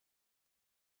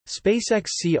SpaceX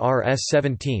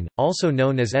CRS-17, also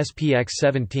known as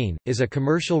SPX-17, is a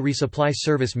commercial resupply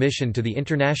service mission to the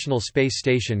International Space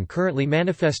Station currently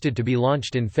manifested to be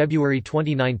launched in February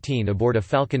 2019 aboard a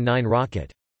Falcon 9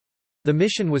 rocket. The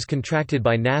mission was contracted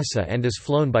by NASA and is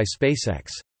flown by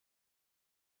SpaceX.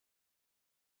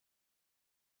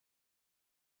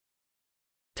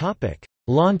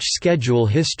 Launch schedule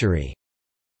history.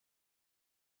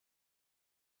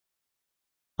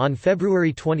 On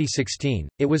February 2016,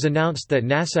 it was announced that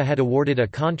NASA had awarded a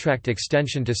contract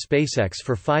extension to SpaceX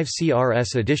for 5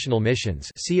 CRS additional missions,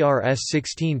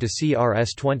 CRS-16 to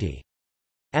CRS-20.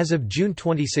 As of June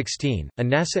 2016, a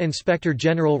NASA Inspector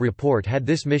General report had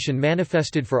this mission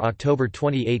manifested for October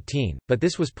 2018, but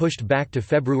this was pushed back to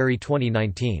February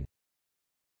 2019.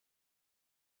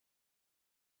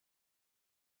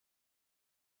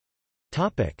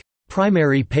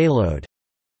 Primary payload.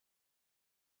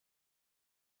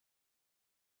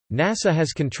 NASA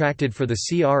has contracted for the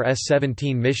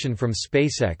CRS-17 mission from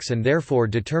SpaceX and therefore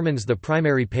determines the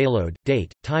primary payload,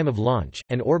 date, time of launch,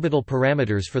 and orbital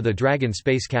parameters for the Dragon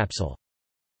space capsule.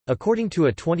 According to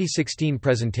a 2016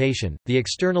 presentation, the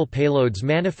external payloads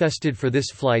manifested for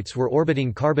this flights were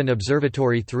orbiting Carbon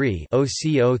Observatory 3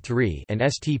 (OCO3) and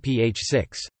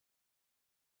STPH-6.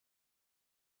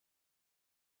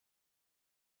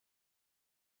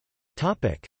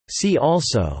 See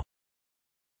also: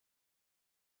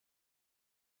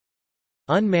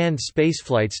 Unmanned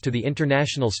spaceflights to the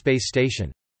International Space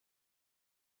Station.